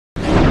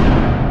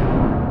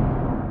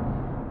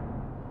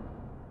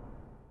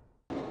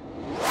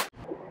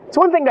It's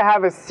one thing to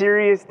have a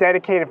serious,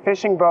 dedicated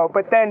fishing boat,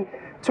 but then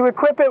to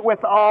equip it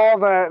with all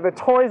the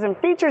toys and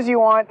features you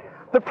want,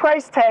 the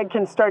price tag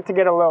can start to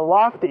get a little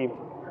lofty.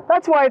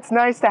 That's why it's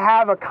nice to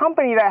have a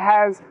company that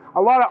has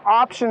a lot of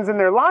options in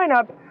their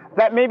lineup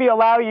that maybe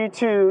allow you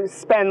to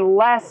spend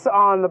less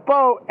on the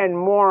boat and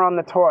more on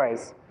the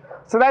toys.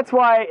 So that's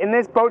why in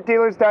this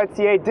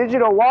Mydealers.ca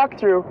digital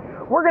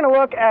walkthrough, we're going to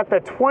look at the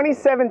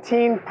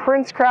 2017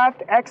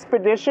 Princecraft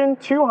Xpedition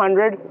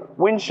 200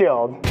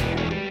 windshield.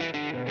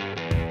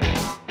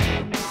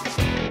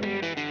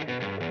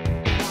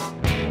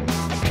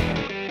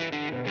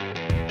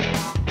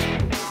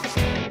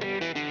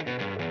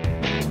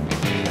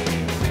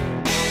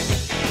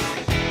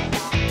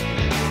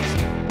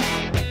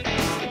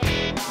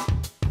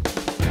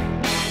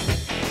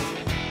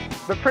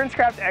 The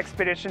Princecraft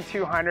Xpedition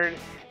 200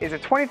 is a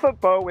 20-foot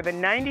boat with a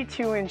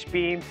 92-inch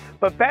beam,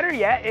 but better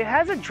yet, it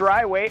has a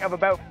dry weight of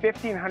about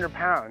 1,500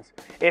 pounds.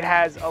 It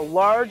has a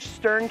large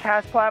stern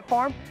cast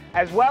platform,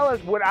 as well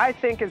as what I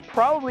think is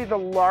probably the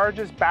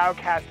largest bow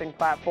casting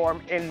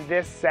platform in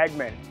this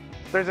segment.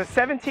 There's a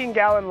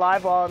 17-gallon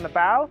live well in the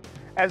bow,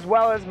 as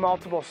well as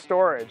multiple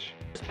storage.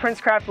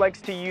 Princecraft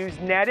likes to use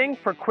netting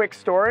for quick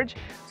storage,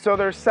 so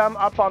there's some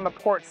up on the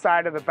port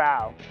side of the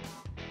bow.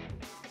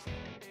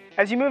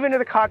 As you move into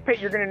the cockpit,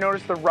 you're going to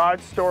notice the rod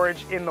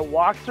storage in the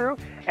walkthrough,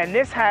 and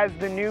this has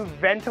the new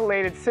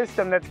ventilated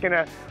system that's going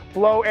to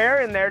blow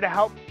air in there to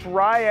help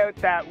dry out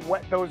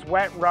those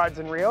wet rods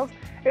and reels.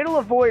 It'll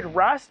avoid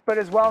rust, but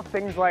as well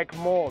things like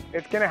mold.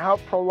 It's going to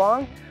help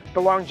prolong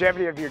the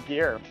longevity of your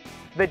gear.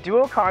 The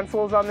dual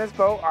consoles on this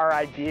boat are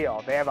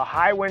ideal. They have a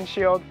high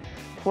windshield,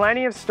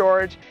 plenty of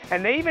storage,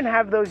 and they even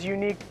have those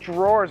unique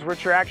drawers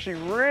which are actually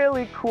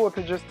really cool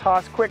to just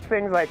toss quick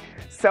things like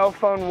cell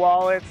phone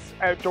wallets,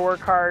 outdoor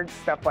cards,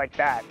 stuff like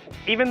that.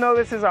 Even though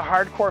this is a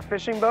hardcore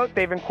fishing boat,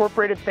 they've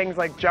incorporated things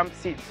like jump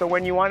seats, so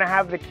when you want to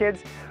have the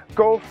kids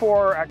go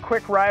for a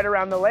quick ride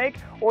around the lake,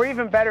 or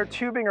even better,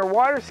 tubing or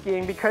water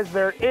skiing, because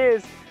there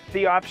is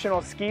the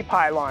optional ski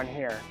pylon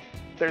here.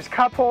 There's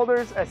cup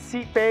holders, a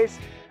seat base,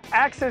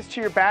 access to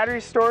your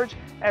battery storage,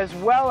 as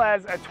well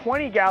as a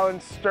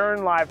 20-gallon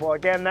stern live well.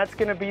 Again, that's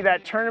going to be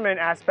that tournament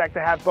aspect to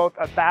have both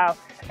a bow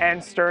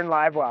and stern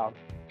live well.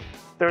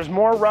 There's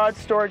more rod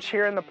storage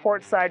here in the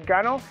port side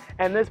gunnel,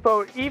 and this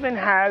boat even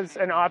has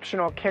an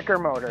optional kicker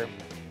motor.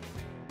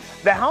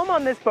 The helm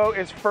on this boat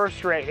is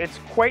first rate. It's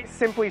quite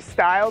simply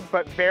styled,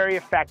 but very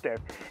effective.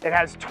 It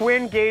has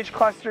twin gauge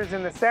clusters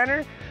in the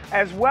center,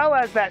 as well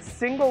as that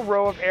single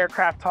row of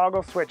aircraft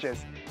toggle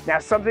switches. Now,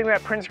 something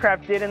that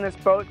Princecraft did in this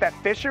boat that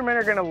fishermen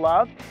are going to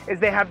love is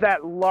they have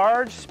that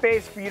large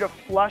space for you to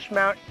flush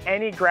mount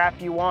any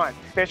graph you want.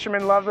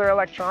 Fishermen love their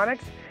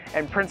electronics,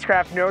 and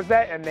Princecraft knows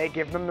that, and they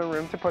give them the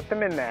room to put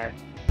them in there.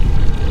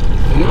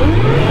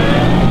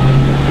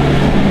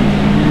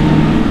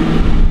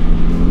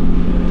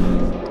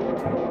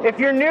 If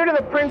you're new to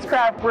the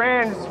Princecraft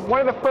brands, one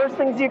of the first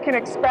things you can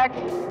expect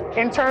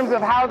in terms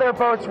of how their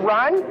boats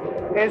run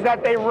is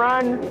that they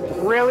run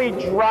really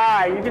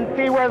dry. You can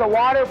see where the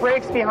water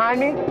breaks behind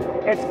me.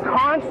 It's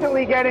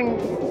constantly getting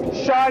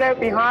shot out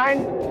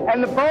behind,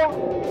 and the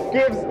boat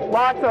gives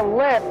lots of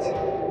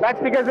lift.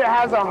 That's because it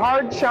has a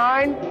hard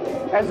chine,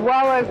 as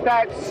well as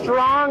that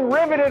strong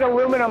riveted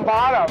aluminum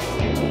bottom.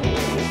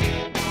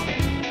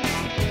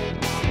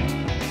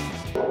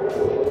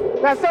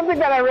 Now, something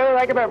that I really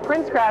like about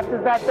Princecraft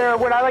is that they're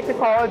what I like to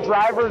call a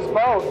driver's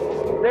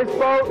boat. This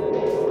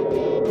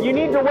boat, you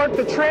need to work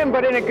the trim,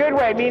 but in a good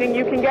way, meaning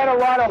you can get a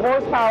lot of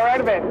horsepower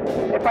out of it.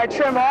 If I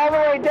trim all the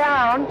way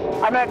down,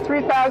 I'm at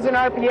 3,000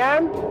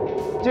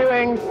 RPM,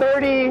 doing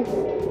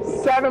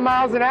 37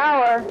 miles an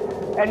hour,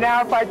 and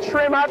now if I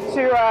trim up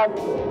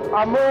to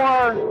a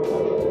more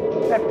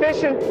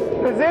efficient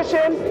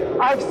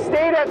position, I've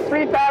stayed at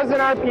 3,000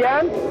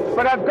 RPM,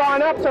 but I've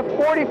gone up to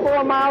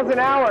 44 miles an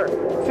hour.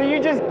 So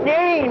you just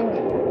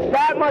gained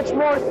that much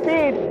more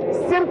speed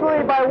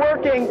simply by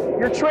working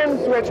your trim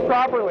switch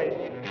properly.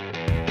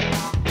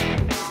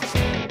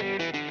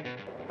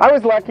 I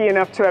was lucky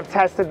enough to have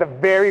tested the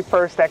very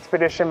first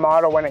Xpedition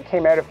model when it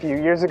came out a few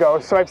years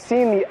ago, so I've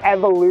seen the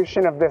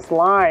evolution of this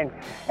line.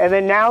 And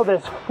then now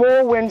this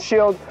full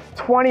windshield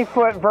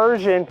 20-foot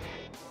version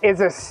is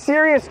a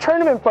serious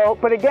tournament boat,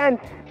 but again,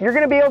 you're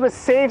going to be able to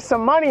save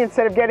some money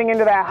instead of getting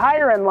into that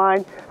higher end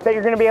line that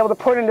you're going to be able to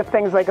put into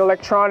things like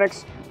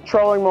electronics,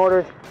 trolling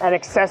motors, and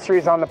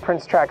accessories on the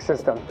Princecraft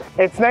system.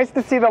 It's nice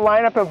to see the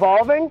lineup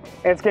evolving,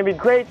 and it's going to be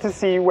great to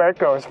see where it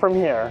goes from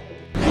here.